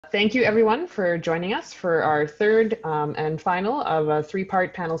Thank you everyone for joining us for our third and final of a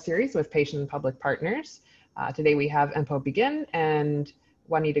three-part panel series with patient and public partners. Today we have Empo Begin and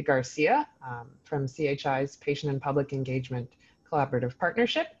Juanita Garcia from CHI's Patient and Public Engagement Collaborative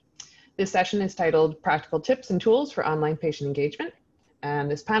Partnership. This session is titled Practical Tips and Tools for Online Patient Engagement.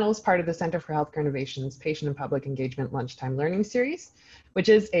 And this panel is part of the Center for Healthcare Innovation's Patient and Public Engagement Lunchtime Learning Series, which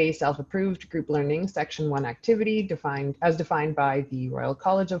is a self-approved group learning Section 1 activity defined by the Royal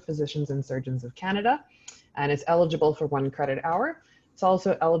College of Physicians and Surgeons of Canada, and it's eligible for 1 credit hour. It's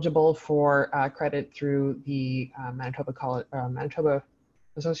also eligible for credit through the Manitoba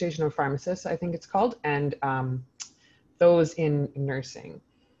Association of Pharmacists, I think it's called, and those in nursing.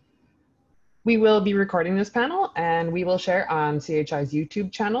 We will be recording this panel and we will share on CHI's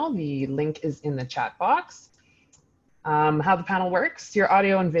YouTube channel. The link is in the chat box. How the panel works: your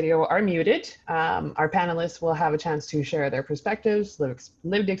audio and video are muted. Our panelists will have a chance to share their perspectives,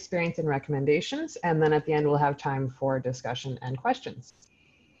 lived experience, and recommendations. And then at the end, we'll have time for discussion and questions.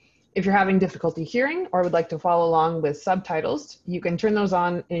 If you're having difficulty hearing or would like to follow along with subtitles, you can turn those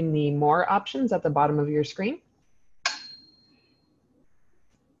on in the More options at the bottom of your screen.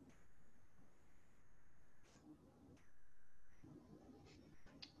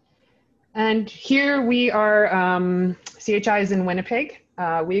 And here we are, CHI is in Winnipeg.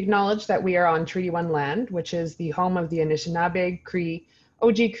 We acknowledge that we are on Treaty 1 land, which is the home of the Anishinaabe, Cree,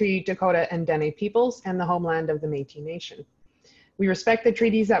 Oji-Cree, Dakota, and Dene peoples, and the homeland of the Métis Nation. We respect the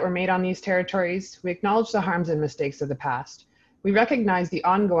treaties that were made on these territories. We acknowledge the harms and mistakes of the past. We recognize the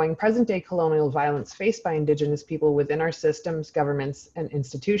ongoing present-day colonial violence faced by Indigenous people within our systems, governments, and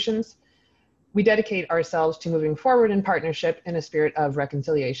institutions. We dedicate ourselves to moving forward in partnership in a spirit of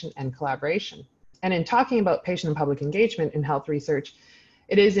reconciliation and collaboration. And in talking about patient and public engagement in health research,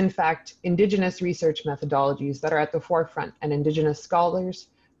 it is in fact Indigenous research methodologies that are at the forefront, and Indigenous scholars,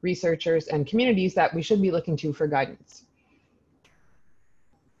 researchers, and communities that we should be looking to for guidance.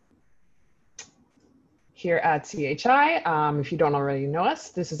 Here at CHI, if you don't already know us,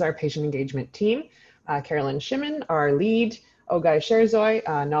 this is our patient engagement team. Carolyn Shimon, our lead, Ogay Sherzoy,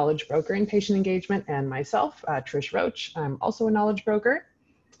 a knowledge broker in patient engagement, and myself, Trish Roach. I'm also a knowledge broker.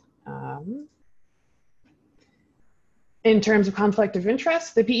 In terms of conflict of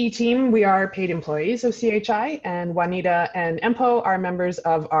interest, the PE team, we are paid employees of CHI, and Juanita and Empo are members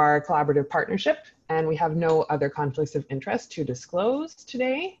of our collaborative partnership, and we have no other conflicts of interest to disclose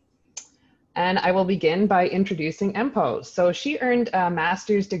today. And I will begin by introducing Empo. So she earned a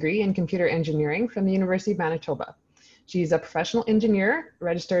master's degree in computer engineering from the University of Manitoba. She's a professional engineer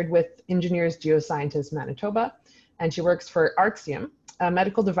registered with Engineers Geoscientists Manitoba, and she works for Arxium, a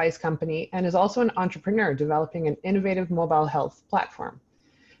medical device company, and is also an entrepreneur developing an innovative mobile health platform.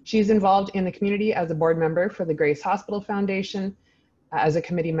 She's involved in the community as a board member for the Grace Hospital Foundation, as a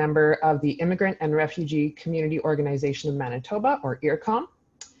committee member of the Immigrant and Refugee Community Organization of Manitoba, or IRCOM,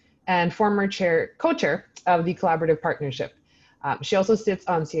 and former co-chair of the Collaborative Partnership. She also sits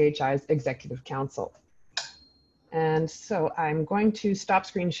on CHI's Executive Council. And so I'm going to stop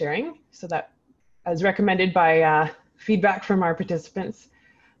screen sharing so that, as recommended by feedback from our participants,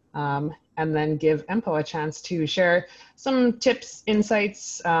 and then give Empo a chance to share some tips,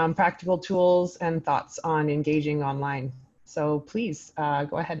 insights, practical tools, and thoughts on engaging online. So please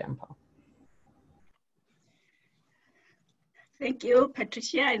go ahead, Empo. Thank you,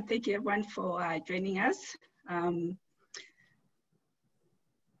 Patricia, and thank you everyone for joining us.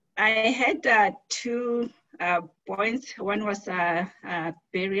 I had 2 points. One was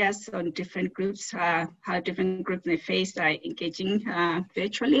barriers on different groups, how different groups may face engaging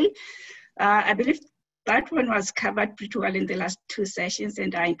virtually. I believe that one was covered pretty well in the last 2 sessions,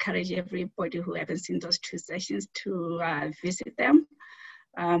 and I encourage everybody who haven't seen those 2 sessions to visit them.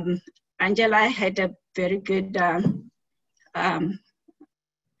 Angela had a very good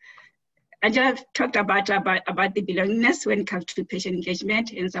Angela talked about the belongingness when it comes to patient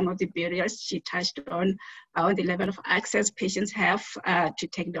engagement, and some of the barriers she touched on the level of access patients have to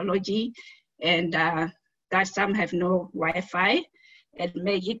technology, and that some have no Wi-Fi. And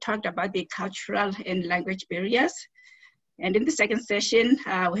Maggie talked about the cultural and language barriers. And in the second session,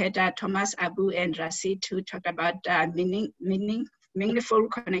 we had Thomas, Abu, and Rasid who talked about meaningful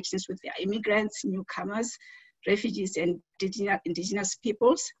connections with the immigrants, newcomers, refugees, and indigenous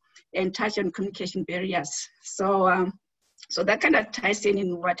peoples, and touch on communication barriers. So that kind of ties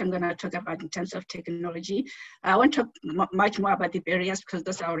in what I'm going to talk about in terms of technology. I won't talk much more about the barriers because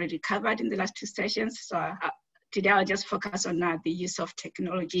those are already covered in the last 2 sessions. So today I'll just focus on the use of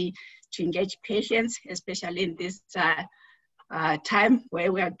technology to engage patients, especially in this time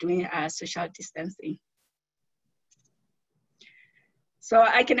where we are doing social distancing. So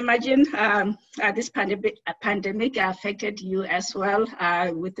I can imagine this pandemic affected you as well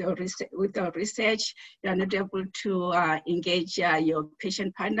with the research. You're not able to engage your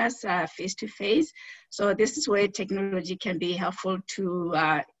patient partners face-to-face. So this is where technology can be helpful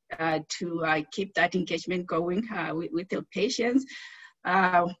to keep that engagement going with your patients.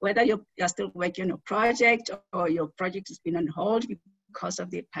 Whether you're still working on a project or your project has been on hold because of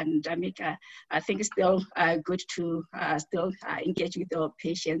the pandemic, I think it's still good to still engage with your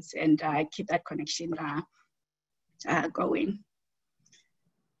patients and keep that connection going.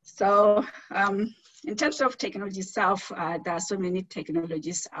 So in terms of technology itself, there are so many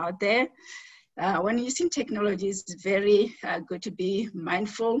technologies out there. When using technology, it's very good to be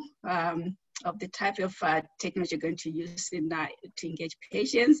mindful of the type of technology you're going to use to engage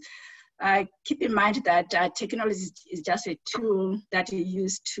patients. Keep in mind that technology is just a tool that you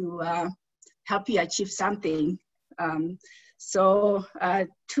use to help you achieve something. So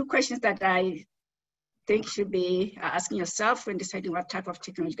two questions that I think you should be asking yourself when deciding what type of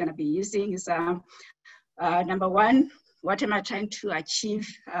technology you're going to be using is number one, what am I trying to achieve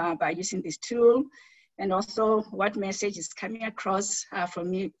by using this tool? And also what message is coming across from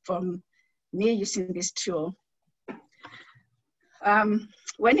me using this tool.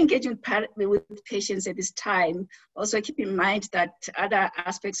 When engaging with patients at this time, also keep in mind that other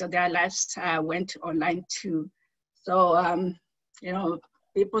aspects of their lives went online too. So, you know,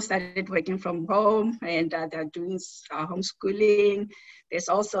 people started working from home and they're doing homeschooling. There's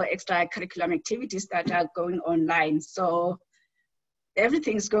also extracurricular activities that are going online. So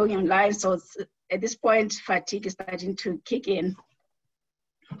everything's going online. So at this point, fatigue is starting to kick in.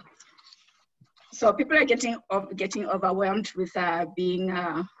 So people are getting overwhelmed with being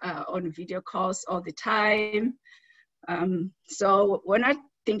on video calls all the time. So when I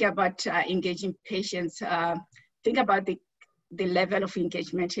think about engaging patients, think about the level of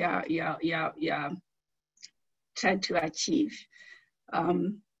engagement you're trying to achieve.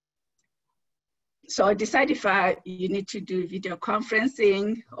 So decide if you need to do video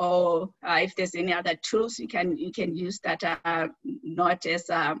conferencing or if there's any other tools you can use that are not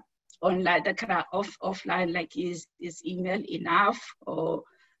as online, that kind of offline, like is email enough, or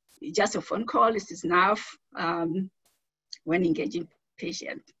just a phone call is enough when engaging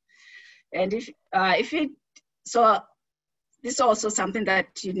patient. And so this is also something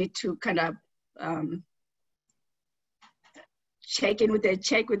that you need to kind of check with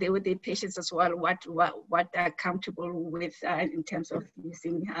the patients as well, what they're comfortable with in terms of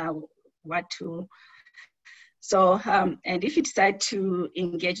using what tool. So, and if you decide to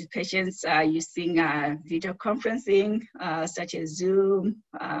engage with patients using video conferencing, such as Zoom,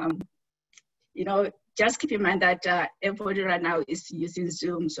 you know, just keep in mind that everybody right now is using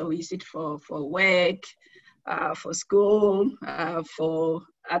Zoom. So we use it for work, for school, for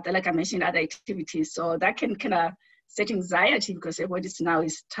other, like I mentioned, other activities. So that can kind of set anxiety because everybody now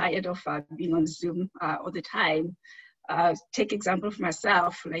is tired of being on Zoom all the time. Take example of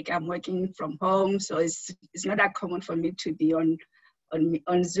myself, like I'm working from home, so it's not that common for me to be on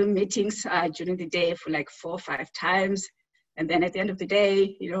Zoom meetings during the day for like 4 or 5 times. And then at the end of the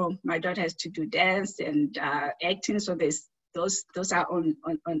day, you know, my daughter has to do dance and acting, so those are on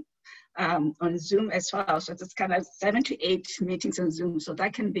Zoom as well. So it's kind of 7 to 8 meetings on Zoom, so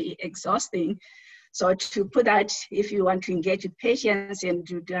that can be exhausting. So to put that, if you want to engage with patients and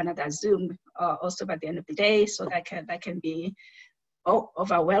do another Zoom also by the end of the day, so that can be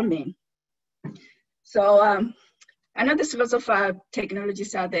overwhelming. So I know there's lots of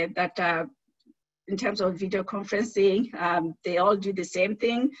technologies out there that in terms of video conferencing, they all do the same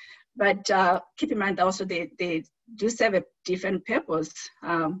thing, but keep in mind also they do serve a different purpose.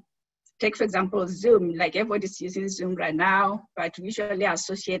 Take for example, Zoom, like everybody's using Zoom right now, but we usually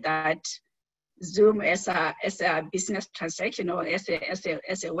associate that Zoom as a business transaction or as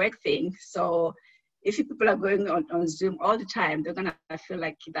a work thing. So if people are going on Zoom all the time, they're gonna feel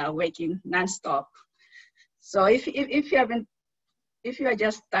like they're working nonstop. So if you are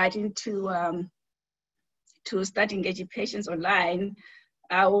just starting to start engaging patients online,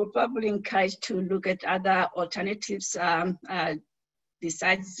 I will probably encourage to look at other alternatives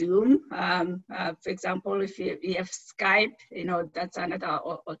besides Zoom. For example, if you have Skype, you know, that's another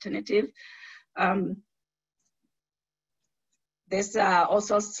alternative. There's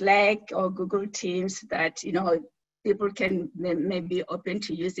also Slack or Google Teams that, you know, people can maybe open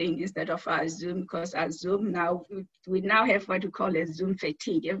to using instead of Zoom, because Zoom now, we now have what we call a Zoom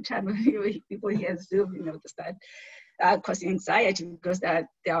fatigue. Every time people hear Zoom, you know, they start causing anxiety because they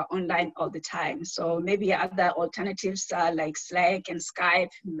are online all the time. So maybe other alternatives like Slack and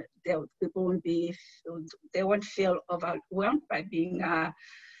Skype, they won't feel overwhelmed by being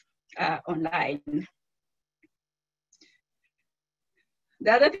online.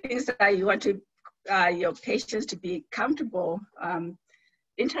 The other things that you want your patients to be comfortable.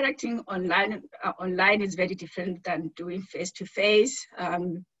 Interacting online is very different than doing face-to-face.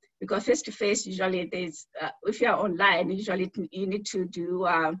 Because face-to-face, usually if you're online, usually you need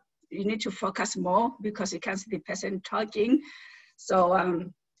to focus more because you can't see the person talking. So,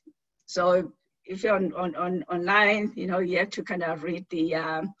 so if you're online, you have to kind of read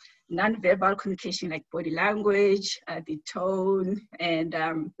the non-verbal communication like body language, the tone, and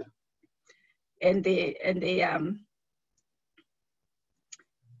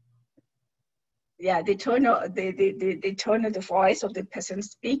the tone of the tone of the voice of the person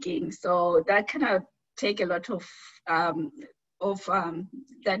speaking. So that kind of take a lot of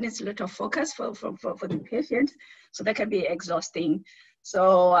that needs a lot of focus for the patient. So that can be exhausting.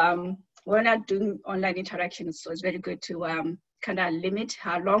 So we're not doing online interactions, so it's very good to kind of limit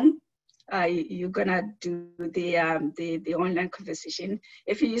how long you're gonna do the online conversation.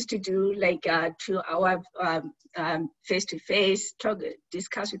 If you used to do like 2 hour face-to-face talk,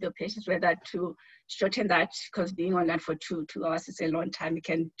 discuss with your patients whether to shorten that, because being online for two hours is a long time. You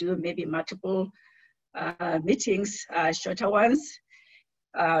can do maybe multiple meetings, shorter ones.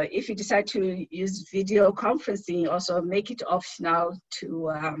 If you decide to use video conferencing, also make it optional to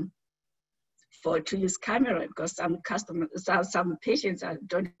use camera, because some patients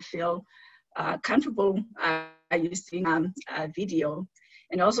don't feel comfortable using video.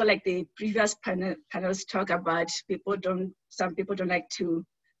 And also, like the previous panels talk about, some people don't like to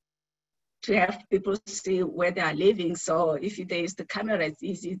have people see where they are living. So if there is the camera, it's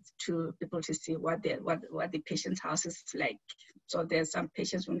easy to people to see what the patient's house is like. So there's some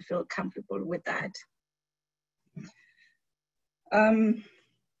patients who feel comfortable with that.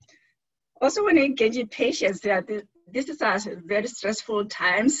 Also, when engaging patients, this is a very stressful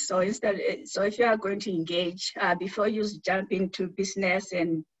times. So if you are going to engage, before you jump into business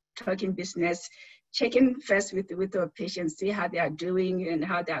and talking business, check in first with the patients, see how they are doing and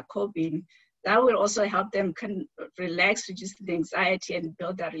how they are coping. That will also help them relax, reduce the anxiety, and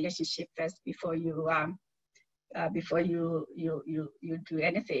build that relationship first before you do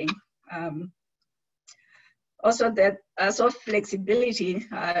anything. Also, flexibility.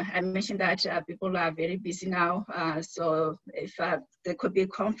 I mentioned that people are very busy now. So if there could be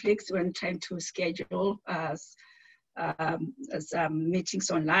conflicts when trying to schedule some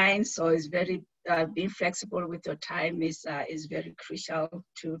meetings online, so it's very being flexible with your time is very crucial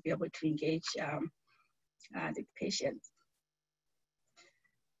to be able to engage the patient.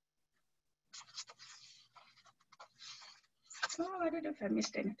 So I don't know if I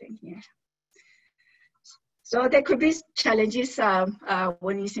missed anything here. So there could be challenges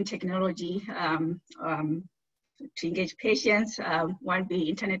when using technology to engage patients. One being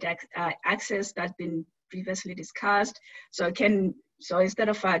internet access that's been previously discussed. So instead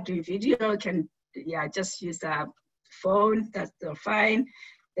of doing video, just use a phone. That's still fine.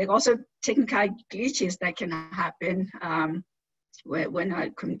 There are also technical glitches that can happen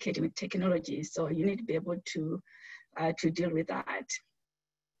when communicating with technology. So you need to be able to deal with that.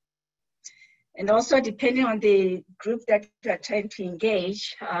 And also, depending on the group that you are trying to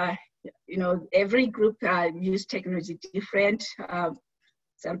engage, every group use technology different.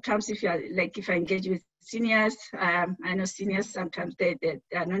 Sometimes if I engage with seniors, I know seniors sometimes they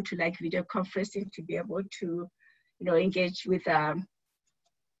are known to like video conferencing to be able to, engage with.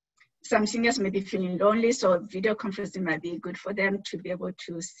 Some seniors may be feeling lonely, so video conferencing might be good for them to be able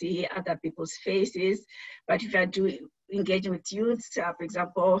to see other people's faces. But if you are engaging with youth, for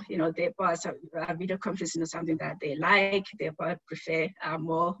example, they perhaps video conferencing is something that they like. They prefer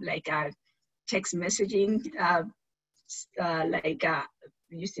more like text messaging,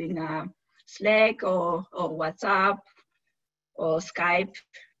 using Slack or WhatsApp or Skype.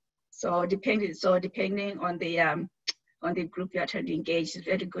 So depending on the group you are trying to engage, is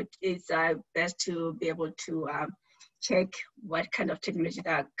very good. It's best to be able to check what kind of technology they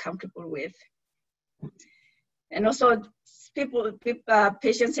are comfortable with. And also,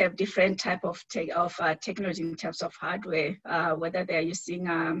 patients have different type of technology in terms of hardware, whether they're using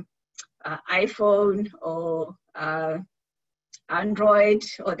iPhone or Android,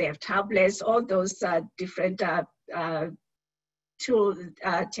 or they have tablets. All those different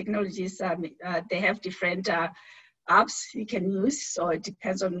technologies. They have different apps you can use, so it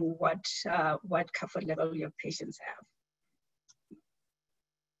depends on what comfort level your patients have.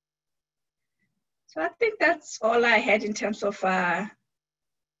 So I think that's all I had in terms of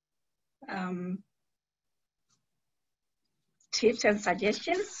tips and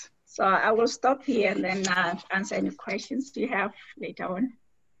suggestions. So I will stop here and then answer any questions you have later on.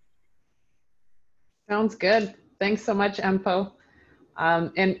 Sounds good. Thanks so much, Empo.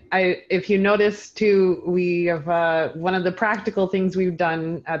 And if you notice too, we have one of the practical things we've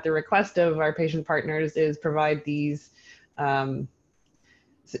done at the request of our patient partners is provide these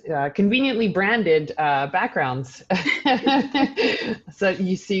conveniently branded backgrounds. So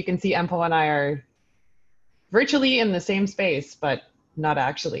you can see Empo and I are virtually in the same space, but not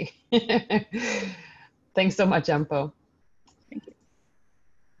actually. Thanks so much, Empo. Thank you.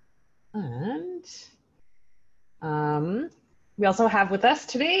 And we also have with us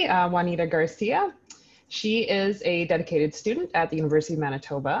today Juanita Garcia. She is a dedicated student at the University of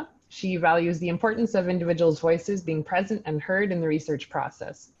Manitoba. She values the importance of individuals' voices being present and heard in the research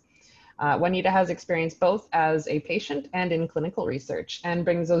process. Juanita has experience both as a patient and in clinical research and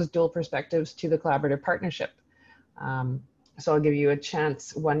brings those dual perspectives to the collaborative partnership. So I'll give you a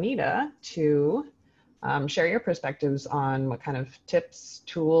chance, Juanita, to share your perspectives on what kind of tips,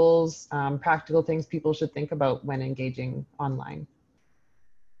 tools, practical things people should think about when engaging online.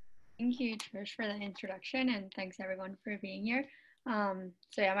 Thank you, Trish, for the introduction, and thanks everyone for being here.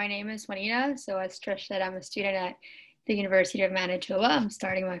 So yeah, my name is Juanita. So as Trish said, I'm a student at the University of Manitoba. I'm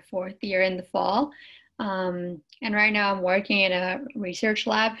starting my 4th year in the fall. And right now I'm working in a research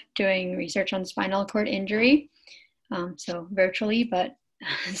lab doing research on spinal cord injury. So virtually, but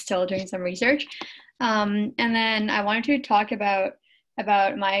still doing some research. And then I wanted to talk about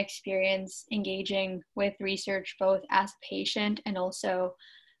my experience engaging with research, both as a patient and also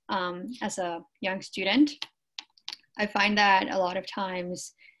as a young student. I find that a lot of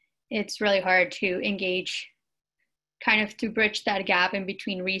times it's really hard to engage, kind of to bridge that gap in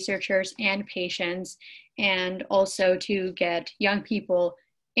between researchers and patients, and also to get young people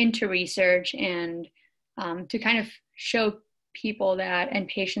into research and to kind of show people that and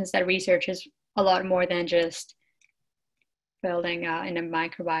patients that research is a lot more than just building in a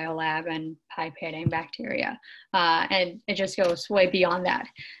microbiome lab and pipetting bacteria. And it just goes way beyond that.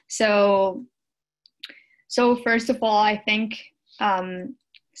 So first of all, I think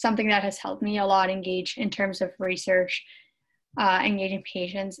something that has helped me a lot engage in terms of research, engaging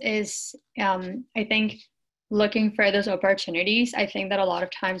patients is, I think, looking for those opportunities. I think that a lot of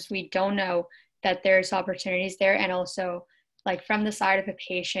times we don't know that there's opportunities there. And also, like, from the side of a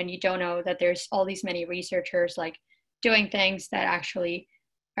patient, you don't know that there's all these many researchers like doing things that actually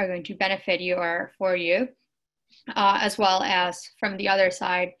are going to benefit you or for you, as well as from the other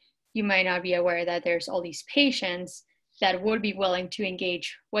side, you might not be aware that there's all these patients that would be willing to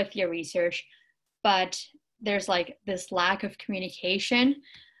engage with your research, but there's like this lack of communication,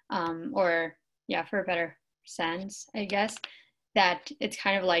 or yeah, for a better sense, I guess, that it's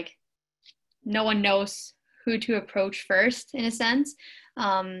kind of like no one knows who to approach first, in a sense.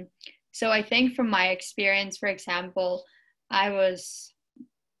 So I think from my experience, for example, I was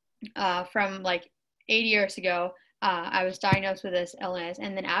from like 8 years ago, I was diagnosed with this illness,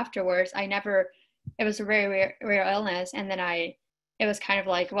 and then afterwards, it was a very rare illness, and then it was kind of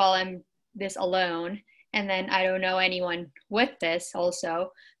like, well, I'm this alone, and then I don't know anyone with this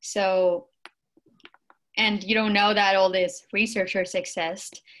also. So, and you don't know that all these researchers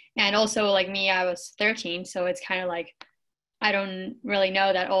exist. And also, like me, I was 13, so it's kind of like, I don't really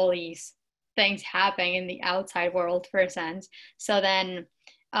know that all these things happen in the outside world, for a sense. So then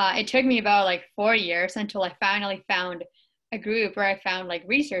it took me about like 4 years until I finally found a group where I found like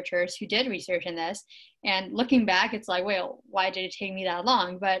researchers who did research in this. And looking back, it's like, well, why did it take me that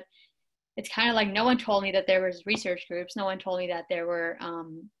long? But it's kind of like no one told me that there was research groups. No one told me that there were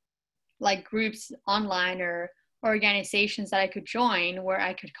like groups online or organizations that I could join where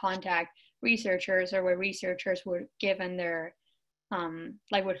I could contact researchers, or where researchers would given their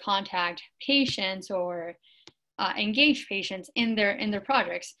like would contact patients or engage patients in their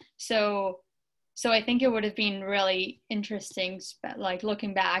projects. So I think it would have been really interesting, like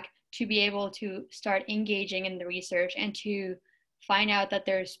looking back, to be able to start engaging in the research and to find out that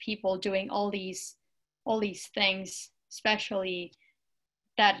there's people doing all these things, especially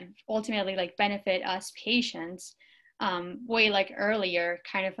that ultimately like benefit us patients, way like earlier,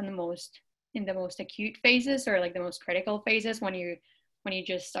 kind of in the most acute phases, or like the most critical phases, when you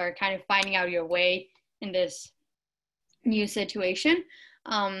just start kind of finding out your way in this new situation.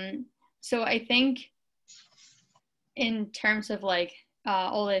 So I think in terms of like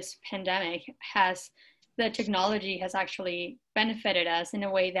all this pandemic, the technology has actually benefited us in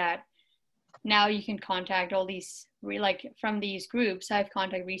a way that now you can contact all these, like from these groups, I've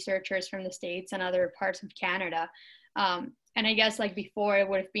contacted researchers from the States and other parts of Canada. And I guess like before it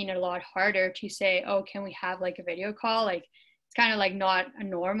would have been a lot harder to say, oh, can we have like a video call? Like it's kind of like not a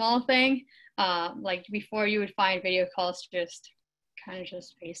normal thing. Like before you would find video calls just kind of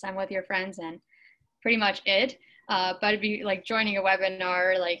just FaceTime with your friends and pretty much it. But it'd be like joining a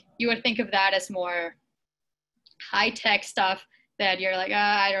webinar, like you would think of that as more high-tech stuff that you're like,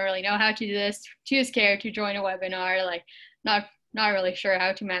 I don't really know how to do this, too scared to join a webinar, like not really sure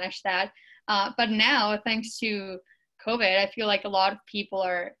how to manage that. But now, thanks to COVID, I feel like a lot of people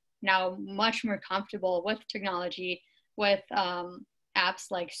are now much more comfortable with technology, with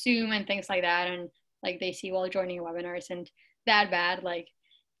apps like Zoom and things like that. And like they see, well, joining a webinar isn't that bad. Like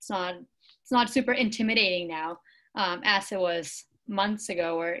it's not super intimidating now as it was months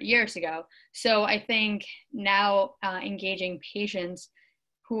ago or years ago. So I think now engaging patients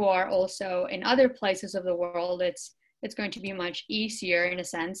who are also in other places of the world, it's going to be much easier in a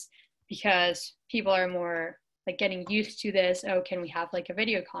sense, because people are more like getting used to this. Oh, can we have like a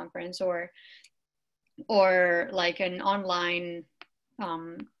video conference or like an online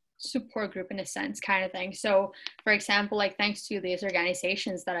support group in a sense kind of thing. So for example, like thanks to these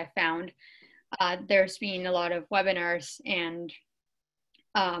organizations that I found, there's been a lot of webinars and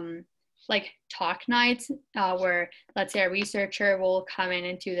like talk nights where let's say a researcher will come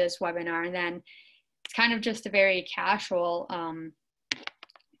into this webinar, and then it's kind of just a very casual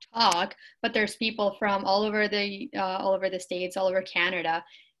talk, but there's people from all over the States, all over Canada,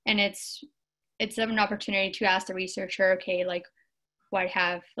 and it's an opportunity to ask the researcher, okay, like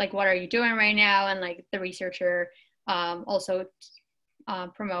what are you doing right now? And like the researcher also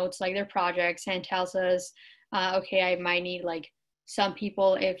promotes like their projects and tells us, okay, I might need like some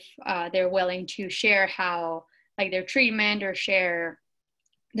people if they're willing to share how like their treatment or share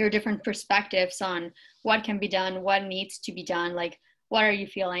their different perspectives on what can be done, what needs to be done, like what are you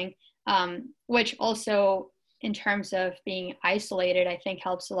feeling, which also in terms of being isolated, I think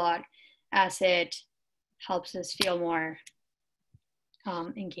helps a lot, as it helps us feel more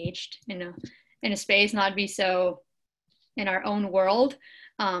engaged in a space, not be so in our own world.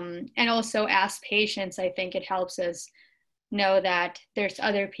 And also as patients, I think it helps us know that there's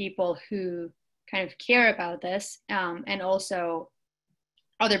other people who kind of care about this, and also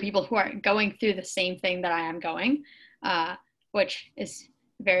other people who are going through the same thing that I am going, which is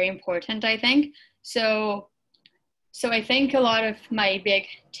very important, I think. So I think a lot of my big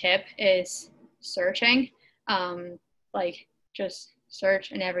tip is searching, like just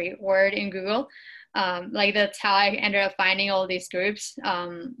search in every word in Google. Like that's how I ended up finding all these groups,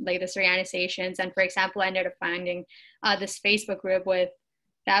 like these organizations. And for example, I ended up finding this Facebook group with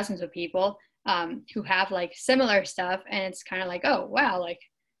thousands of people who have like similar stuff. And it's kind of like, oh, wow, like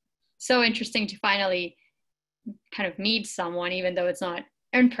so interesting to finally kind of meet someone, even though it's not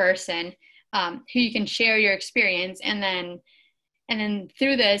in person, who you can share your experience. And then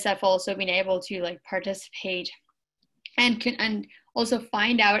through this, I've also been able to like participate and also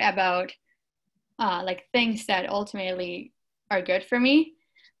find out about like things that ultimately are good for me.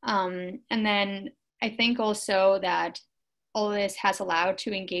 And then I think also that all this has allowed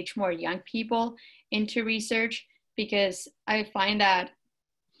to engage more young people into research, because I find that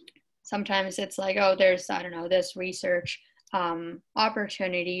sometimes it's like, oh, there's, I don't know, this research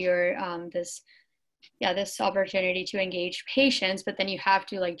opportunity or this opportunity to engage patients, but then you have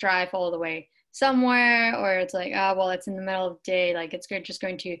to like drive all the way somewhere, or it's like, oh, well, it's in the middle of the day, like it's just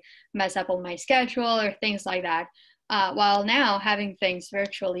going to mess up on my schedule or things like that. While now having things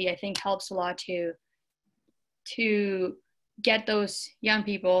virtually, I think helps a lot to get those young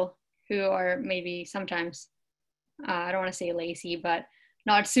people who are maybe sometimes, I don't want to say lazy, but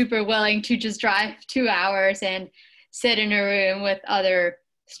not super willing to just drive 2 hours and sit in a room with other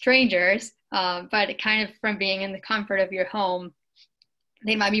strangers, but kind of from being in the comfort of your home,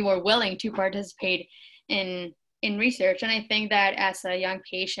 they might be more willing to participate in research. And I think that as a young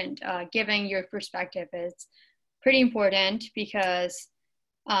patient, giving your perspective is pretty important, because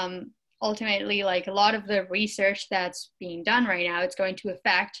ultimately, like a lot of the research that's being done right now, it's going to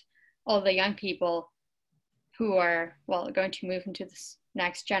affect all the young people who are, well, going to move into this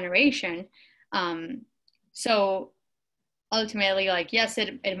next generation. So ultimately, like, yes,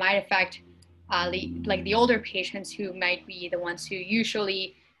 it might affect the older patients, who might be the ones who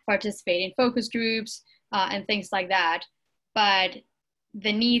usually participate in focus groups and things like that. But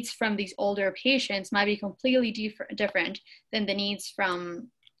the needs from these older patients might be completely different than the needs from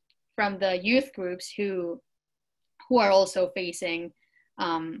the youth groups who are also facing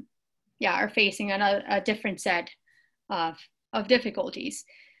a different set of difficulties.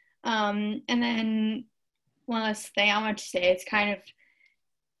 And then one last thing I want to say, it's kind of,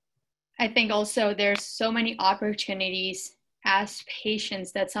 I think also there's so many opportunities as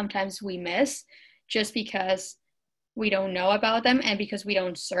patients that sometimes we miss just because we don't know about them and because we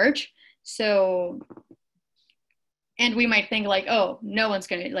don't search. So, and we might think like, oh, no one's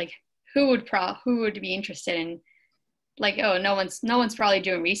gonna, like, who would be interested in, like, oh, no one's probably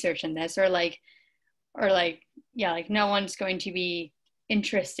doing research in this, or yeah, like no one's going to be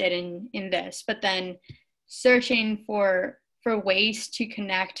interested in this. But then searching for ways to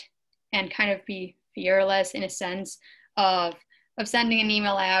connect and kind of be fearless in a sense of sending an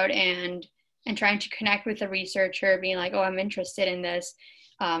email out and trying to connect with a researcher, being like, oh, I'm interested in this.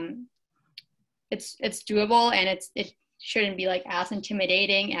 It's doable, and it shouldn't be like as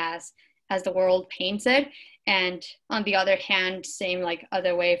intimidating as the world paints it. And on the other hand, same like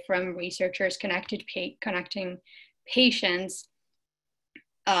other way from researchers connecting patients.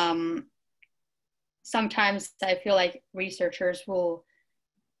 Sometimes I feel like researchers will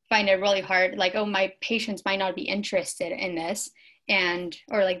find it really hard, like, oh, my patients might not be interested in this,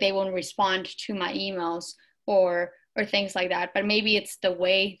 or like they won't respond to my emails or things like that. But maybe it's the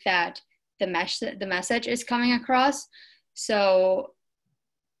way that the message is coming across. So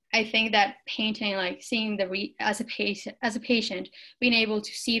I think that painting, like seeing as a patient, being able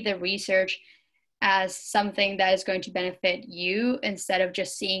to see the research as something that is going to benefit you instead of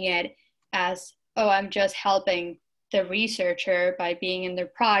just seeing it as, oh, I'm just helping the researcher by being in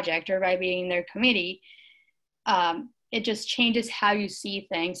their project or by being in their committee. It just changes how you see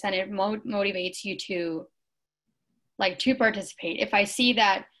things, and it motivates you to participate. If I see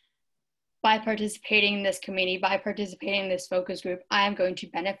that by participating in this committee, by participating in this focus group, I am going to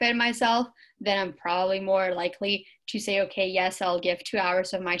benefit myself, then I'm probably more likely to say, okay, yes, I'll give 2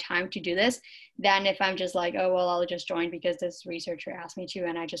 hours of my time to do this, than if I'm just like, oh, well, I'll just join because this researcher asked me to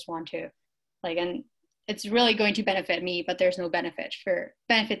and I just want to. And it's really going to benefit me, but there's no benefit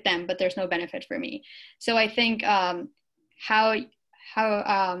them, but there's no benefit for me. So I think how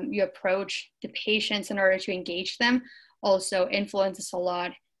you approach the patients in order to engage them also influences a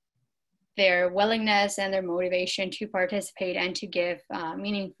lot their willingness and their motivation to participate and to give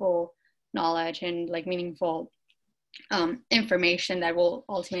meaningful knowledge and meaningful information that will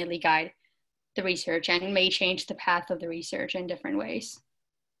ultimately guide the research and may change the path of the research in different ways.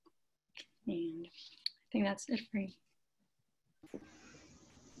 And I think that's it for me.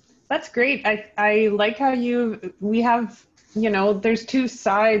 That's great. I like how we have, there's two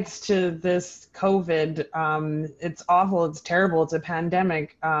sides to this COVID. It's awful, it's terrible, it's a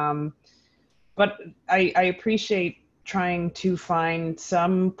pandemic. But I appreciate trying to find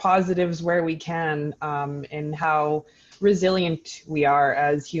some positives where we can, in how resilient we are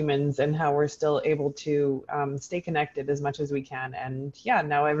as humans and how we're still able to stay connected as much as we can. And yeah,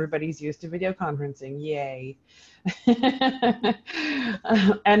 now everybody's used to video conferencing, yay.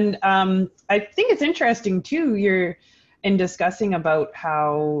 And I think it's interesting too, you're in discussing about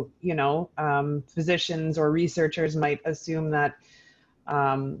how, physicians or researchers might assume that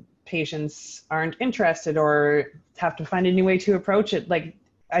patients aren't interested or have to find a new way to approach it.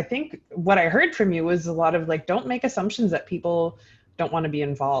 I think what I heard from you was a lot of don't make assumptions that people don't want to be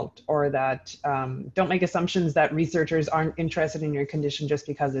involved, or that don't make assumptions that researchers aren't interested in your condition just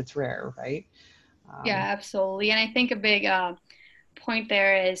because it's rare, right? Yeah, absolutely. And I think a big point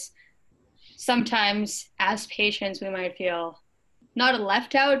there is sometimes as patients, we might feel not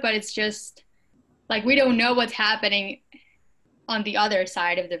left out, but it's just we don't know what's happening on the other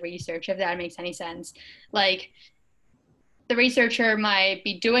side of the research, if that makes any sense. The researcher might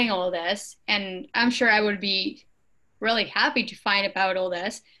be doing all this, and I'm sure I would be really happy to find about all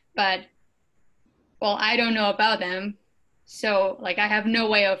this, but well, I don't know about them. So I have no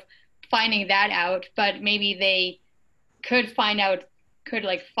way of finding that out, but maybe they could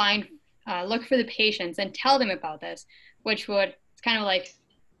look for the patients and tell them about this, which it's kind of like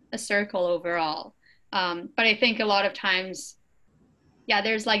a circle overall. But I think a lot of times, yeah,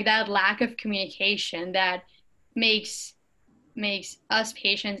 there's that lack of communication that makes us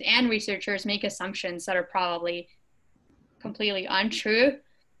patients and researchers make assumptions that are probably completely untrue.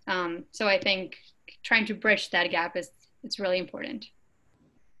 So I think trying to bridge that gap it's really important.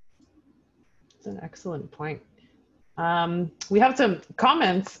 That's an excellent point. We have some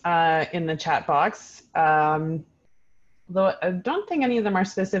comments in the chat box, though I don't think any of them are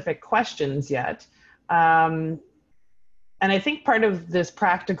specific questions yet. And I think part of this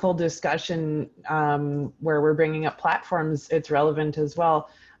practical discussion where we're bringing up platforms, it's relevant as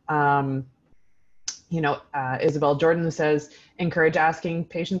well. Isabel Jordan says, encourage asking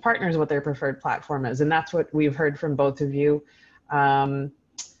patient partners what their preferred platform is. And that's what we've heard from both of you.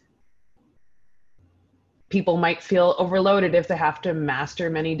 people might feel overloaded if they have to master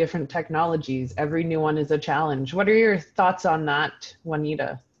many different technologies. Every new one is a challenge. What are your thoughts on that,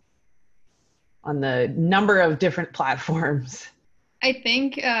 Juanita? On the number of different platforms? I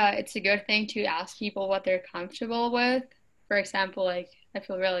think it's a good thing to ask people what they're comfortable with. For example, like I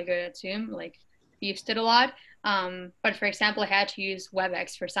feel really good at Zoom, like used it a lot. But for example, I had to use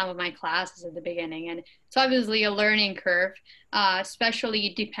WebEx for some of my classes at the beginning, and it's obviously a learning curve,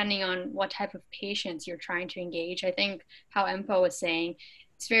 especially depending on what type of patients you're trying to engage. I think how Empo was saying,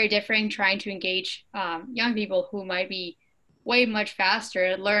 it's very different trying to engage young people who might be way much faster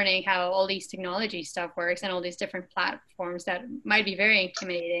at learning how all these technology stuff works and all these different platforms that might be very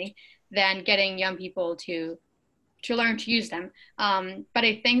intimidating than getting young people to learn to use them. But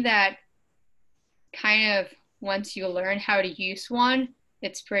I think that kind of once you learn how to use one,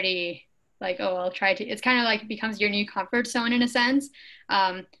 it's pretty like, oh, I'll try to, it's kind of like it becomes your new comfort zone in a sense.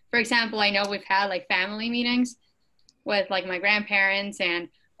 For example, I know we've had like family meetings with like my grandparents and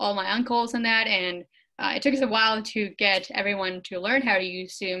all my uncles and that, and it took us a while to get everyone to learn how to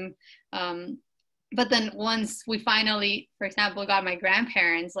use Zoom. But then once we finally, for example, got my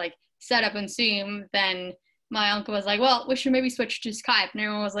grandparents like set up on Zoom, then my uncle was like, well, we should maybe switch to Skype. And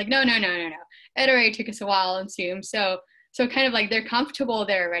everyone was like, no. It already took us a while on Zoom. So kind of like they're comfortable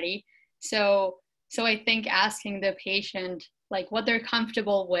there already. So I think asking the patient like what they're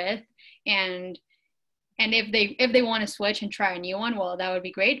comfortable with, and if they want to switch and try a new one, well, that would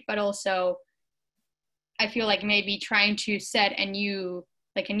be great. But also I feel like maybe trying to set a new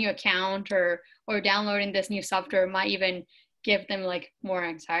account or downloading this new software might even give them like more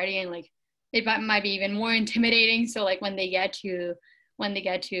anxiety, and like it might be even more intimidating. So like when they get to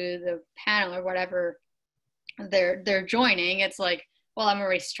the panel or whatever they're joining, it's like, well, I'm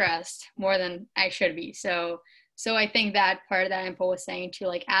already stressed more than I should be. So I think that part that Empo was saying to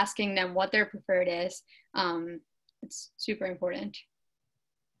like asking them what their preferred is, it's super important.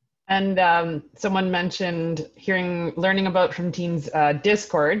 And someone mentioned learning about from teens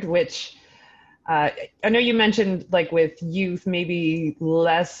Discord, which I know you mentioned like with youth, maybe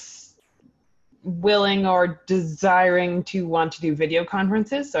less willing or desiring to want to do video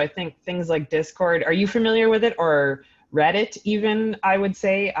conferences. So I think things like Discord, are you familiar with it, or Reddit even, I would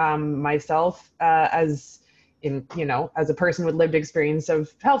say, myself, as a person with lived experience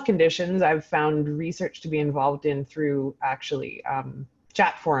of health conditions, I've found research to be involved in through actually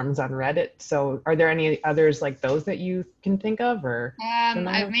chat forums on Reddit. So are there any others like those that you can think of, or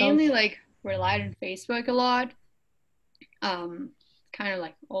I've mainly like relied on Facebook a lot. Kind of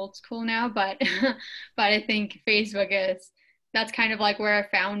like old school now, but I think Facebook that's kind of like where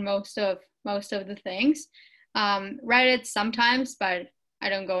I found most of the things. Reddit sometimes, but I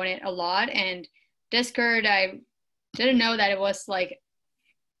don't go in it a lot. And Discord, I didn't know that it was like,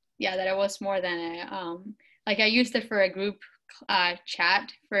 that it was more than a like I used it for a group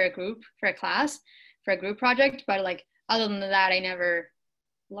chat for a class, for a group project, but like other than that I never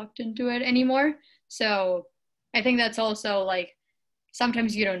looked into it anymore. So I think that's also like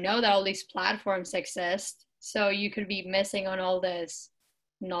sometimes you don't know that all these platforms exist, so you could be missing on all this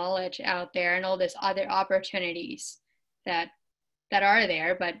knowledge out there and all these other opportunities that are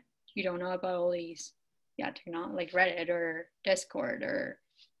there, but you don't know about all these technology like Reddit or Discord or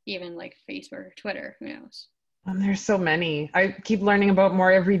even like Facebook or Twitter, who knows. And there's so many. I keep learning about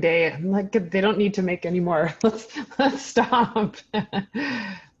more every day. I'm like, they don't need to make any more. Let's stop.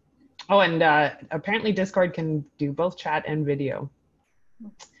 Oh, and apparently Discord can do both chat and video.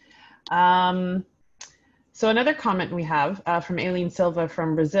 So another comment we have from Aileen Silva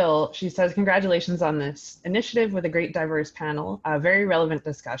from Brazil. She says, congratulations on this initiative with a great diverse panel, a very relevant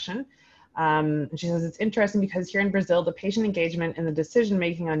discussion. She says it's interesting because here in Brazil, the patient engagement and the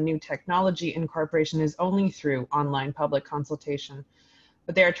decision-making on new technology incorporation is only through online public consultation,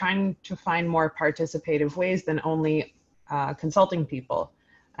 but they are trying to find more participative ways than only consulting people.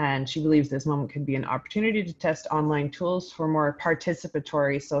 And she believes this moment could be an opportunity to test online tools for more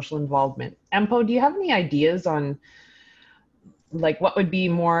participatory social involvement. Empo, do you have any ideas on like what would be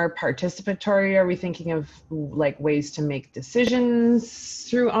more participatory? Are we thinking of like ways to make decisions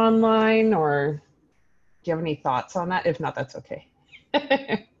through online, or do you have any thoughts on that? If not, that's okay.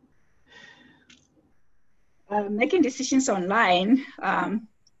 Making decisions online,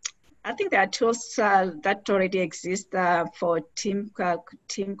 I think there are tools that already exist for team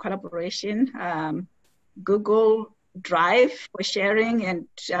collaboration. Google Drive for sharing and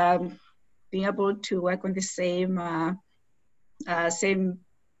being able to work on the same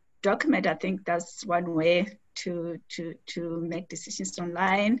document. I think that's one way to make decisions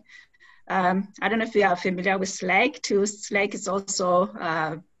online. I don't know if you are familiar with Slack too. Slack is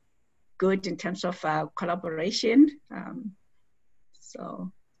also good in terms of collaboration.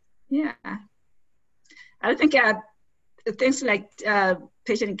 So, yeah. I think things like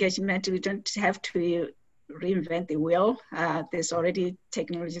patient engagement, we don't have to reinvent the wheel. There's already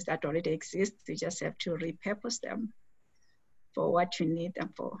technologies that already exist. You just have to repurpose them for what you need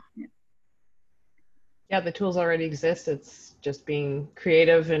them for. Yeah. Yeah, the tools already exist. It's just being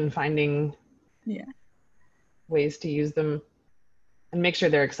creative and finding ways to use them and make sure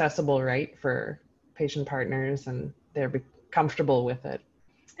they're accessible, right, for patient partners and they're comfortable with it.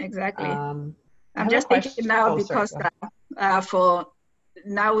 Exactly. I'm just thinking now because for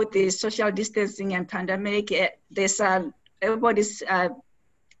now with the social distancing and pandemic, there's everybody's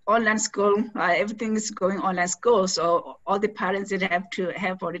online school, everything is going online school. So all the parents that have to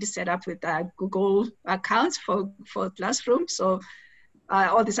have already set up with Google accounts for Classroom. So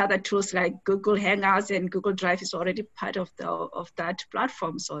all these other tools like Google Hangouts and Google Drive is already part of that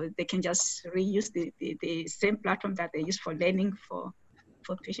platform. So they can just reuse the same platform that they use for learning for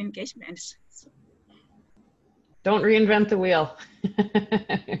patient engagements. So. Don't reinvent the wheel.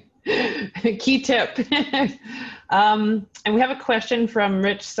 Key tip. And we have a question from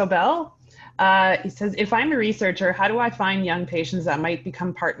Rich Sobel. He says, if I'm a researcher, how do I find young patients that might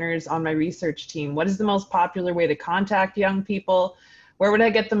become partners on my research team? What is the most popular way to contact young people? Where would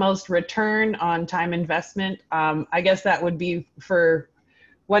I get the most return on time investment? I guess that would be for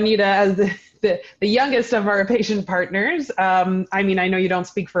Juanita as the youngest of our patient partners. I mean, I know you don't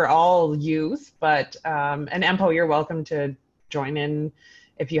speak for all youth, but, and Empo, you're welcome to join in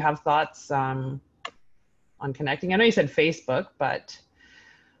if you have thoughts on connecting. I know you said Facebook, but.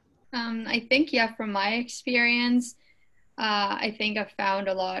 I think, yeah, from my experience, I think I've found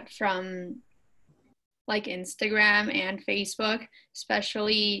a lot from like Instagram and Facebook,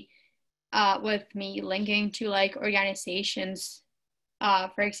 especially with me linking to like organizations.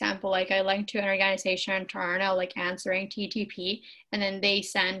 For example, like I linked to an organization in Toronto, like answering TTP, and then they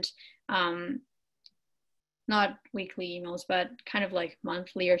sent not weekly emails, but kind of like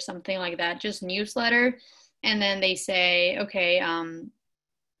monthly or something like that, just newsletter. And then they say, okay,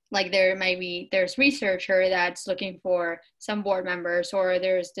 like there's researcher that's looking for some board members, or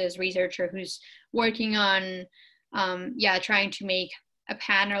there's this researcher who's working on, trying to make a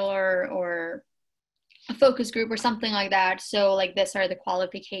panel or a focus group or something like that. So like, these are the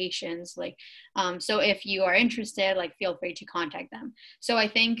qualifications. Like, so if you are interested, like feel free to contact them. So I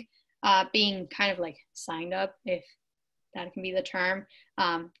think being kind of like signed up, if that can be the term,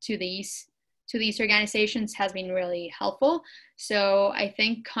 to these organizations has been really helpful. So I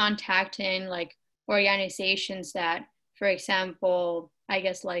think contacting like organizations that, for example, I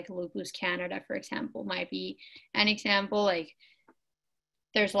guess like Lupus Canada, for example, might be an example. Like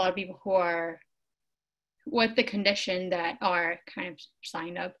there's a lot of people who are with the condition that are kind of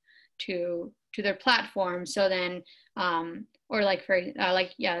signed up to their platform. So then, or like for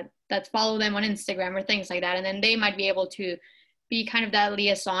that's follow them on Instagram or things like that. And then they might be able to be kind of that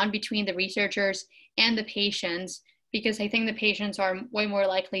liaison between the researchers and the patients, because I think the patients are way more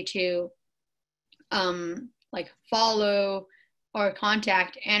likely to like follow or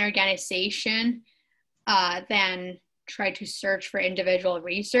contact an organization than try to search for individual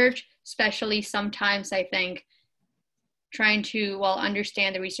research. Especially sometimes I think trying to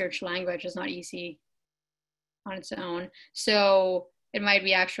understand the research language is not easy on its own. So it might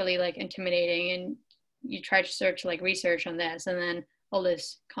be actually like intimidating, and you try to search like research on this, and then all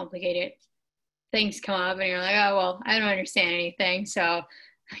this complicated things come up and you're like, oh, well, I don't understand anything. So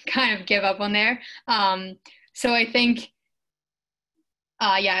I kind of give up on there. So I think,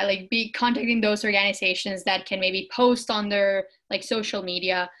 like be contacting those organizations that can maybe post on their like social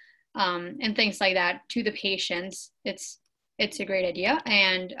media and things like that to the patients. It's a great idea.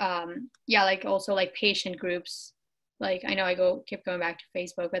 And like also like patient groups. Like I know I keep going back to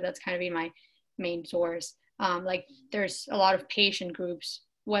Facebook, but that's kind of been my main source. Like there's a lot of patient groups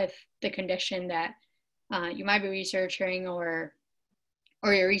with the condition that you might be researching or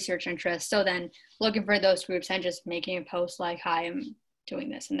your research interest. So then looking for those groups and just making a post like, hi, I'm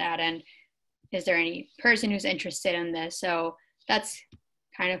doing this and that, and is there any person who's interested in this? So that's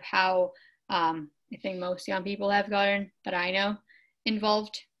kind of how I think most young people have gotten, that I know,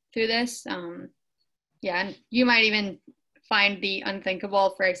 involved through this. And you might even find the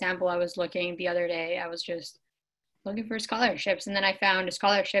unthinkable. For example, I was looking the other day, I was just looking for scholarships, and then I found a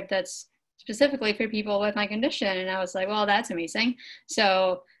scholarship that's specifically for people with my condition, and I was like, well, that's amazing.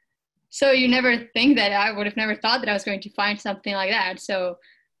 So you never think that I would have never thought that I was going to find something like that. So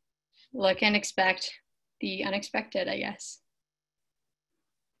look and expect the unexpected, I guess.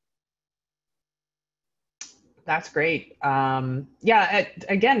 That's great. Yeah,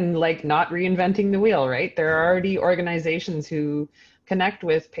 again, like not reinventing the wheel, right? There are already organizations who connect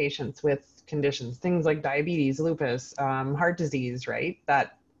with patients with conditions, things like diabetes, lupus, heart disease, right?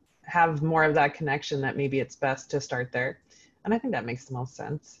 That have more of that connection, that maybe it's best to start there. And I think that makes the most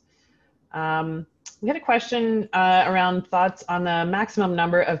sense. We had a question around thoughts on the maximum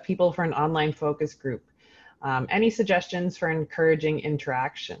number of people for an online focus group. Any suggestions for encouraging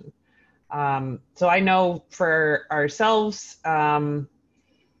interaction? So I know for ourselves,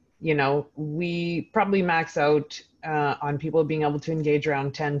 you know, we probably max out on people being able to engage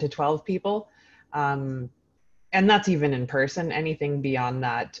around 10 to 12 people. And that's even in person. Anything beyond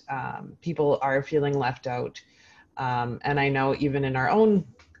that, people are feeling left out. And I know even in our own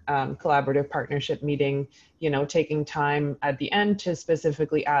collaborative partnership meeting, you know, taking time at the end to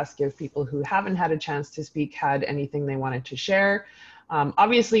specifically ask if people who haven't had a chance to speak had anything they wanted to share.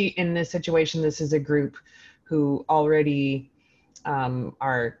 Obviously, in this situation, this is a group who already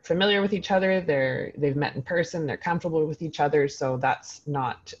are familiar with each other. They've met in person. They're comfortable with each other. So that's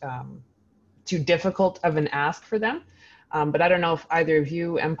not too difficult of an ask for them. But I don't know if either of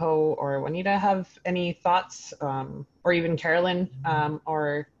you, Empo or Juanita, have any thoughts, or even Carolyn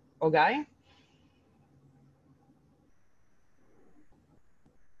or Ogai?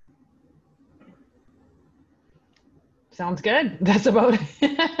 Sounds good. That's about,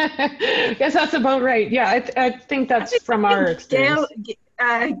 guess that's about right. Yeah, I think that's from our experience.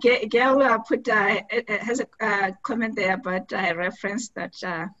 Gail put has a comment there about a reference that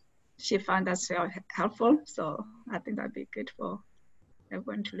she found that so helpful. So I think that'd be good for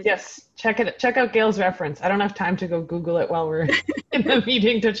everyone to look. Yes, check out Gail's reference. I don't have time to go Google it while we're in the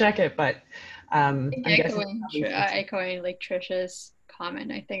meeting to check it, but I'm echoing like Trisha's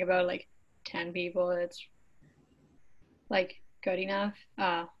comment. I think about like 10 people. It's like good enough.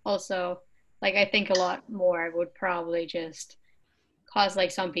 Also, like I think a lot more would probably just cause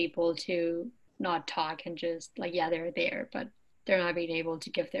like some people to not talk and just like, yeah, they're there, but they're not being able to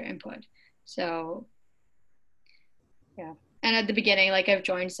give their input. So yeah. And at the beginning, like I've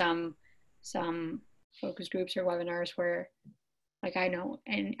joined some focus groups or webinars where like I know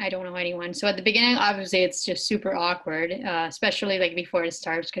and I don't know anyone. So at the beginning, obviously it's just super awkward, especially like before it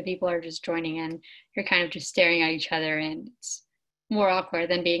starts, because people are just joining in. You're kind of just staring at each other, and it's more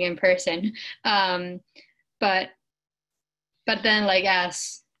awkward than being in person. But then like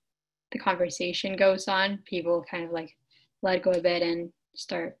as the conversation goes on, people kind of like let go a bit and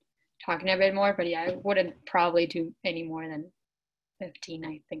start talking a bit more. But yeah, I wouldn't probably do any more than 15,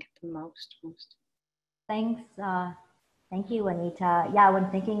 I think at the most. Thanks. Thank you, Anita. Yeah, when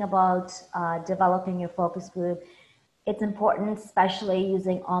thinking about developing your focus group, it's important, especially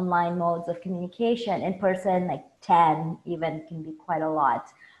using online modes of communication. In person, like 10 even can be quite a lot.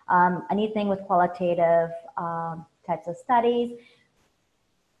 Anything with qualitative types of studies,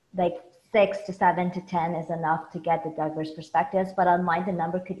 like 6 to 7 to 10 is enough to get the diverse perspectives, but online the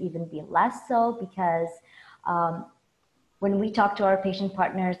number could even be less so, because when we talk to our patient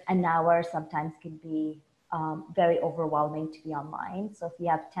partners, an hour sometimes can be very overwhelming to be online. So if you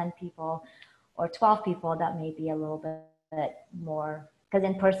have 10 people or 12 people, that may be a little bit more, because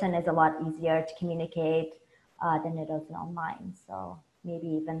in person is a lot easier to communicate than it is online. So maybe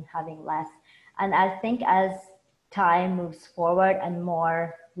even having less. And I think as time moves forward and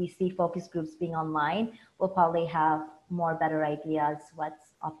more we see focus groups being online, we'll probably have more better ideas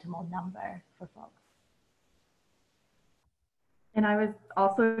what's optimal number for folks. And I was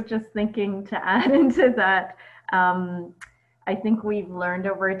also just thinking to add into that, I think we've learned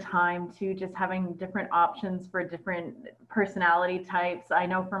over time to just having different options for different personality types. I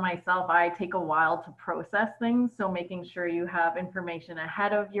know for myself, I take a while to process things. So making sure you have information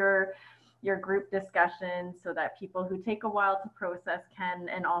ahead of your group discussion so that people who take a while to process can,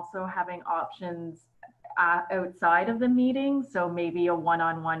 and also having options outside of the meeting. So maybe a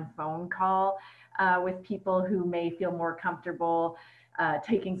one-on-one phone call with people who may feel more comfortable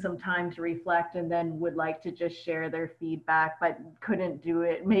taking some time to reflect and then would like to just share their feedback, but couldn't do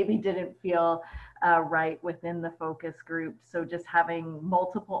it, maybe didn't feel right within the focus group. So just having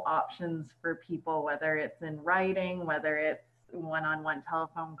multiple options for people, whether it's in writing, whether it's one-on-one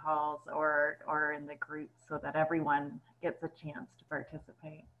telephone calls or in the group, so that everyone gets a chance to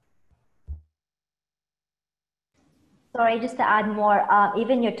participate. Sorry, just to add more,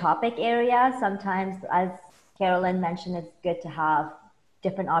 even your topic area, sometimes, as Carolyn mentioned, it's good to have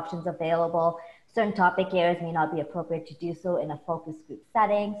different options available. Certain topic areas may not be appropriate to do so in a focus group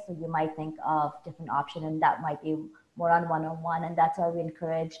setting, so you might think of different option, and that might be more on one-on-one, and that's why we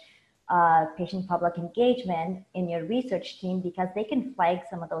encourage patient public engagement in your research team, because they can flag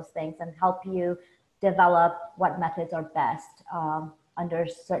some of those things and help you develop what methods are best under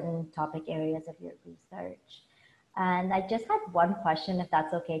certain topic areas of your research. And I just had one question, if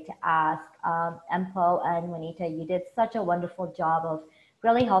that's okay to ask. Empo and Juanita, you did such a wonderful job of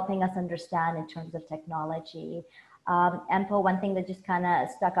really helping us understand in terms of technology. Empo, one thing that just kind of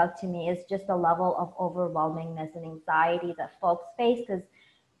stuck out to me is just the level of overwhelmingness and anxiety that folks face, because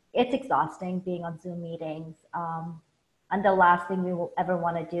it's exhausting being on Zoom meetings. And the last thing we will ever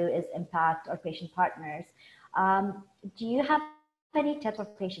want to do is impact our patient partners. Do you have any tips for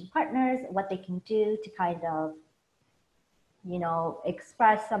patient partners, what they can do to kind of, you know,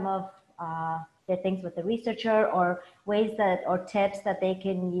 express some of their things with the researcher, or ways that, or tips that they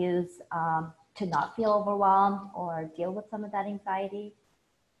can use to not feel overwhelmed or deal with some of that anxiety?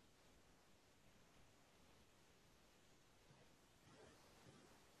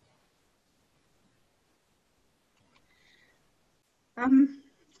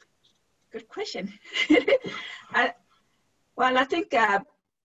 Good question. Well, I think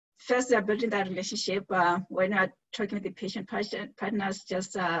first building that relationship when you're talking with the patient partners,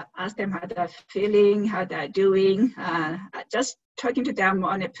 just ask them how they're feeling, how they're doing. Just talking to them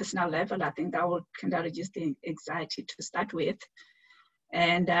on a personal level, I think that will kind of reduce the anxiety to start with.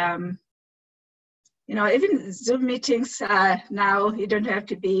 And you know, even Zoom meetings now, you don't have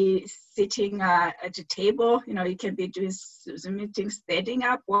to be sitting at a table. You know, you can be doing Zoom meetings, standing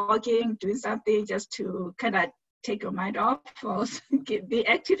up, walking, doing something just to kind of take your mind off or be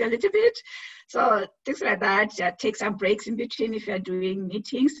active a little bit. So things like that, take some breaks in between if you're doing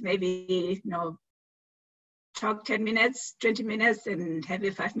meetings, maybe, you know, talk 10 minutes, 20 minutes and have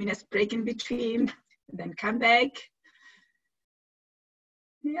a 5 minutes break in between, and then come back.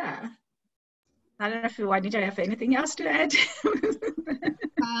 Yeah. I don't know if you wanted to have anything else to add.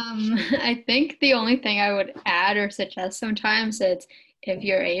 I think the only thing I would add or suggest sometimes is if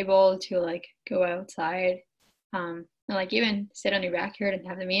you're able to like go outside, and like even sit on your backyard and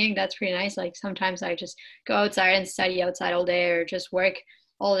have the meeting, that's pretty nice. Like sometimes I just go outside and study outside all day, or just work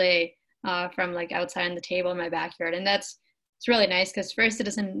all day from like outside on the table in my backyard. And it's really nice, because first it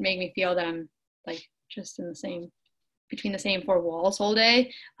doesn't make me feel that I'm like just in the same, between the same four walls all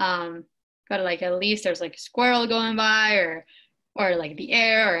day. But like at least there's like a squirrel going by, or like the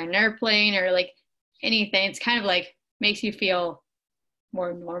air, or an airplane, or like anything. It's kind of like makes you feel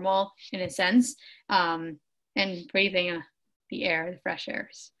more normal in a sense. And breathing the air, the fresh air,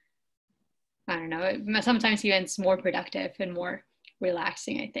 I don't know, sometimes even it's more productive and more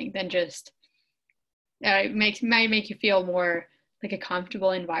relaxing, I think, than just it might make you feel more like a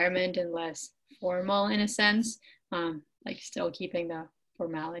comfortable environment and less formal in a sense, like still keeping the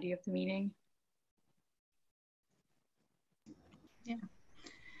formality of the meeting. Yeah.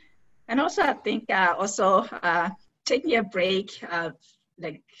 And also I think taking a break,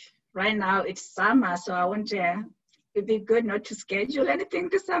 like right now it's summer, so I want to, it'd be good not to schedule anything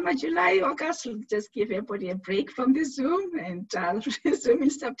this summer, July, August, just give everybody a break from the Zoom and resume in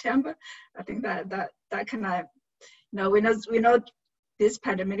September. I think that kind of, you know, we know this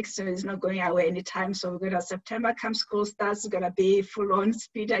pandemic is not going away anytime, so we're going to, September comes, school starts, it's going to be full on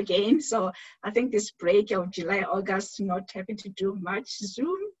speed again. So I think this break of July, August, not having to do much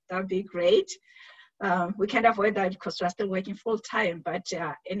Zoom, that'd be great. We can't avoid that because we're still working full time, but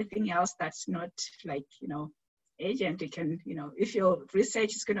anything else that's not like, you know, agent, you can, you know, if your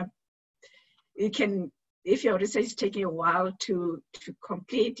research is gonna, if your research is taking a while to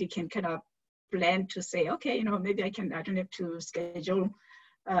complete, you can kind of plan to say, okay, you know, maybe I don't have to schedule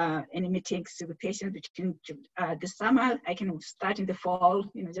any meetings with patients between the summer. I can start in the fall,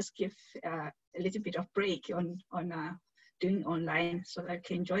 you know, just give a little bit of break on doing online so that I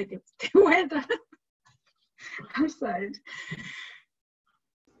can enjoy the weather outside.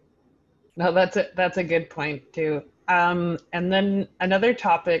 No, that's a good point too. And then another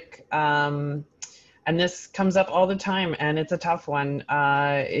topic, and this comes up all the time, and it's a tough one,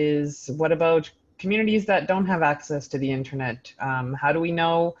 is what about communities that don't have access to the internet? How do we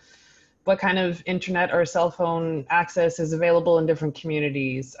know what kind of internet or cell phone access is available in different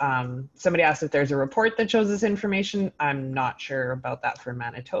communities? Somebody asked if there's a report that shows this information. I'm not sure about that for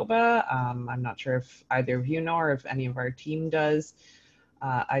Manitoba. I'm not sure if either of you know, or if any of our team does.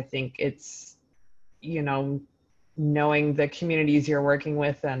 I think it's, you know, knowing the communities you're working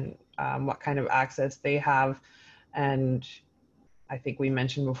with and what kind of access they have. And I think we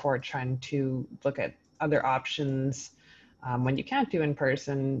mentioned before, trying to look at other options when you can't do in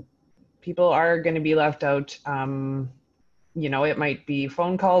person. People are going to be left out. You know, it might be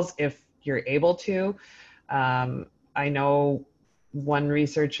phone calls if you're able to. I know one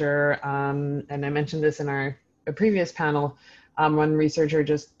researcher, and I mentioned this in a previous panel, One researcher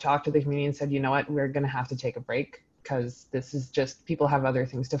just talked to the community and said, you know what, we're going to have to take a break because this is just, people have other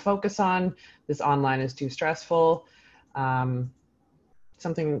things to focus on. This online is too stressful. So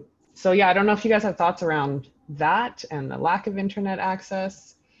yeah, I don't know if you guys have thoughts around that and the lack of internet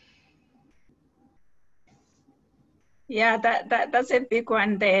access. Yeah, that's a big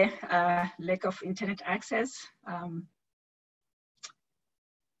one there, lack of internet access.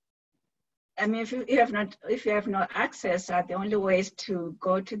 I mean, if you have no access, the only way is to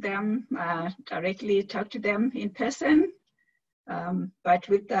go to them, directly talk to them in person. But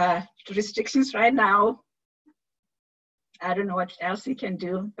with the restrictions right now, I don't know what else you can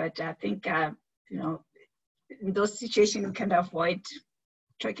do, but I think, you know, in those situations, we can avoid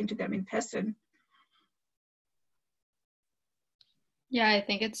talking to them in person. Yeah, I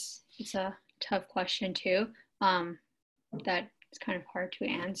think it's a tough question too. That it's kind of hard to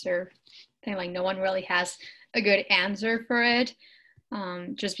answer. I think like no one really has a good answer for it,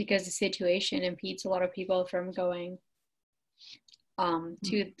 just because the situation impedes a lot of people from going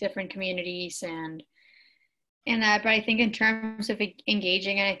to different communities and that. But I think in terms of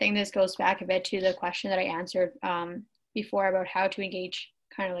engaging, and I think this goes back a bit to the question that I answered before about how to engage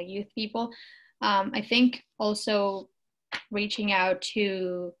kind of like youth people. I think also reaching out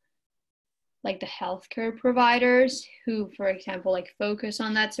to like the healthcare providers who, for example, like focus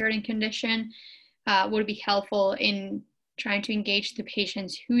on that certain condition would be helpful in trying to engage the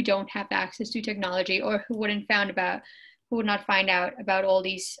patients who don't have access to technology or who would not find out about all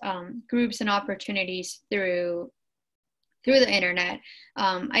these groups and opportunities through the internet.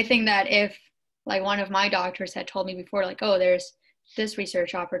 I think that if like one of my doctors had told me before, like, oh, there's this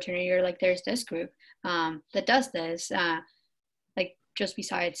research opportunity, or like there's this group that does this, like just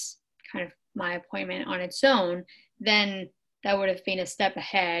besides kind of my appointment on its own, then that would have been a step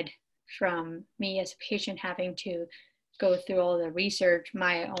ahead from me as a patient having to go through all the research,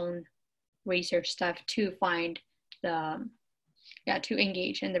 my own research stuff to find to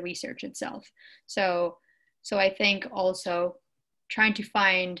engage in the research itself. So I think also trying to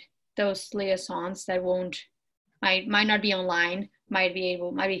find those liaisons that might not be online, might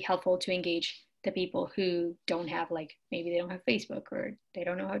be helpful to engage the people who don't have, like, maybe they don't have Facebook or they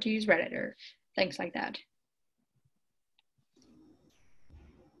don't know how to use Reddit or things like that.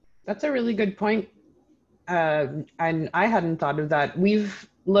 That's a really good point. And I hadn't thought of that. We've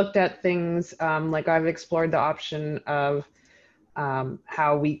looked at things like I've explored the option of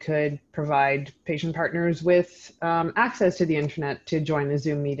how we could provide patient partners with access to the internet to join a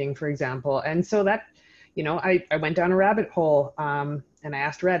Zoom meeting, for example. And so that, you know, I went down a rabbit hole and I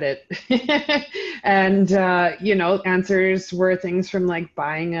asked Reddit and, you know, answers were things from like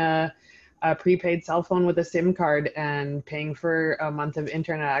buying a prepaid cell phone with a SIM card and paying for a month of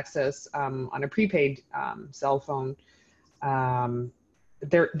internet access on a prepaid cell phone.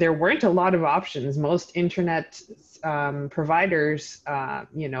 There weren't a lot of options. Most internet providers,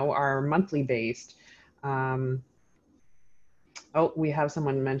 you know, are monthly based. Oh, we have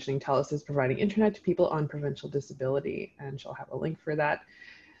someone mentioning TELUS is providing internet to people on provincial disability, and she'll have a link for that.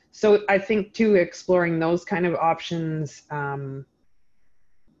 So I think too, exploring those kind of options,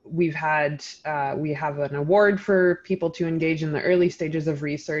 we have an award for people to engage in the early stages of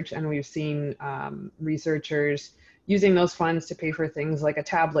research, and we've seen researchers using those funds to pay for things like a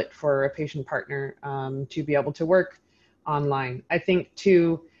tablet for a patient partner to be able to work online. I think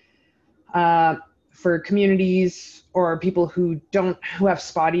too, for communities or people who have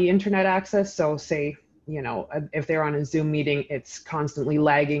spotty internet access, so say, you know, if they're on a Zoom meeting, it's constantly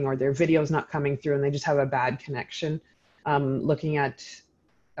lagging or their video's not coming through and they just have a bad connection. Looking at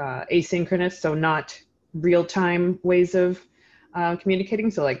asynchronous, so not real-time ways of communicating,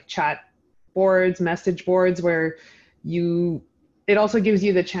 so like chat boards, message boards, where it also gives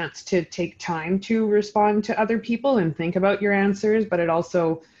you the chance to take time to respond to other people and think about your answers, but it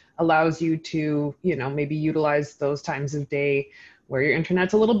also allows you to, you know, maybe utilize those times of day where your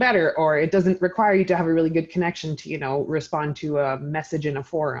internet's a little better, or it doesn't require you to have a really good connection to, you know, respond to a message in a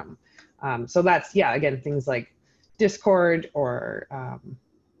forum. So that's, yeah, again, things like Discord or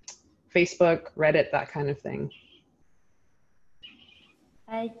Facebook, Reddit, that kind of thing.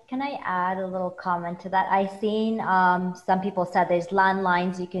 Can I add a little comment to that? I've seen some people said there's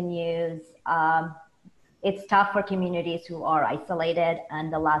landlines you can use. It's tough for communities who are isolated,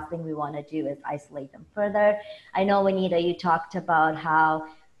 and the last thing we want to do is isolate them further. I know, Juanita, you talked about how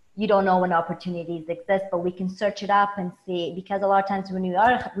you don't know when opportunities exist, but we can search it up and see, because a lot of times when we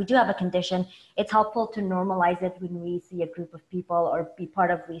do have a condition, it's helpful to normalize it when we see a group of people or be part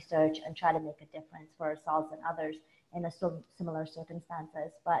of research and try to make a difference for ourselves and others in similar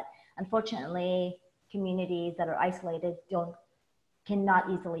circumstances. But unfortunately, communities that are isolated don't cannot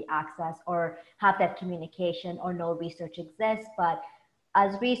easily access or have that communication, or no research exists. But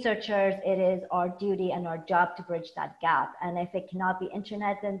as researchers, it is our duty and our job to bridge that gap. And if it cannot be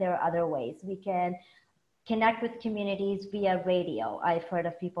internet, then there are other ways. We can connect with communities via radio. I've heard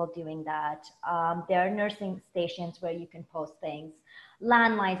of people doing that. There are nursing stations where you can post things.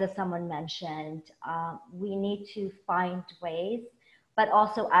 Landlines, as someone mentioned. We need to find ways, but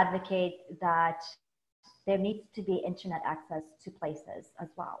also advocate that there needs to be internet access to places as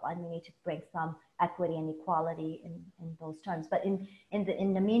well. And we need to bring some equity and equality in those terms. But in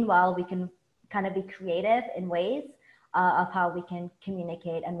the meanwhile, we can kind of be creative in ways of how we can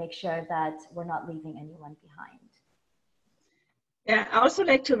communicate and make sure that we're not leaving anyone behind. Yeah, I also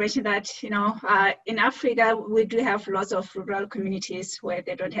like to mention that, in Africa, we do have lots of rural communities where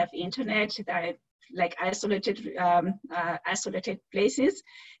they don't have internet. They're like isolated places.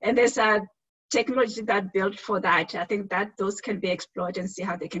 And there's a technology that built for that. I think that those can be explored and see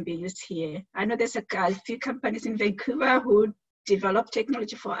how they can be used here. I know there's a few companies in Vancouver who develop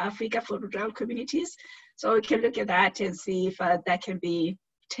technology for Africa, for rural communities. So we can look at that and see if that can be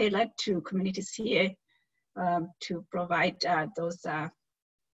tailored to communities here to provide those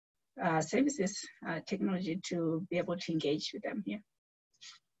services, technology to be able to engage with them here.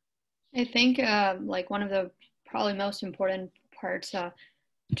 I think like one of the probably most important parts to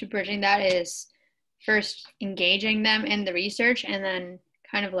bridging that is first engaging them in the research, and then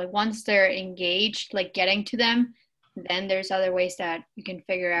kind of like once they're engaged, like getting to them, then there's other ways that you can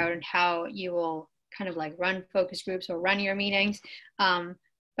figure out and how you will kind of like run focus groups or run your meetings.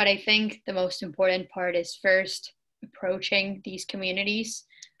 But I think the most important part is first approaching these communities.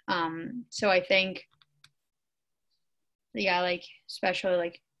 So I think, yeah, like especially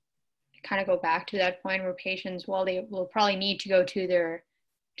like kind of go back to that point where patients, well, they will probably need to go to their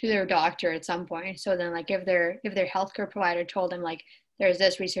doctor at some point. So then like if their healthcare provider told them like there's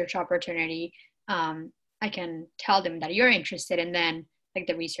this research opportunity, I can tell them that you're interested, and then like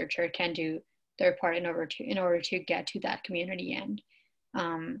the researcher can do their part in order to get to that community and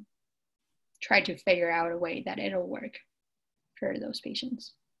try to figure out a way that it'll work for those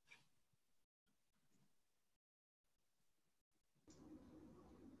patients.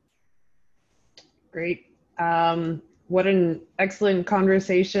 Great. What an excellent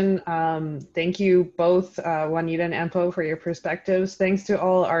conversation. Thank you both, Juanita and Empo, for your perspectives. Thanks to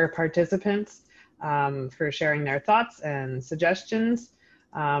all our participants for sharing their thoughts and suggestions.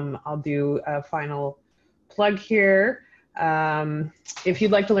 I'll do a final plug here. If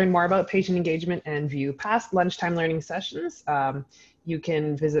you'd like to learn more about patient engagement and view past lunchtime learning sessions, you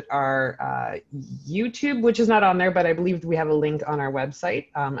can visit our YouTube, which is not on there, but I believe we have a link on our website.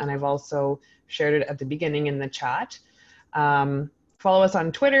 And I've also shared it at the beginning in the chat. Follow us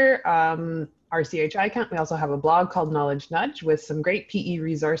on Twitter, our CHI account. We also have a blog called Knowledge Nudge with some great PE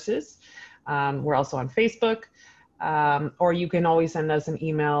resources. We're also on Facebook. Or you can always send us an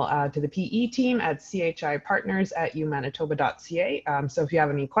email to the PE team at chipartners@umanitoba.ca. So if you have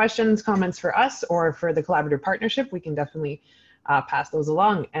any questions, comments for us or for the collaborative partnership, we can definitely pass those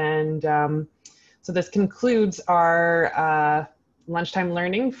along. And so this concludes our lunchtime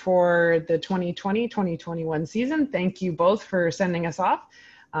learning for the 2020-2021 season. Thank you both for sending us off.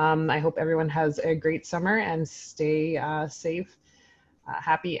 I hope everyone has a great summer and stay safe,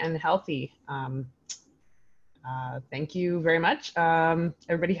 happy, and healthy. Thank you very much.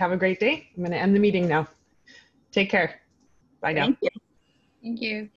 Everybody have a great day. I'm going to end the meeting now. Take care. Bye now. Thank you. Thank you.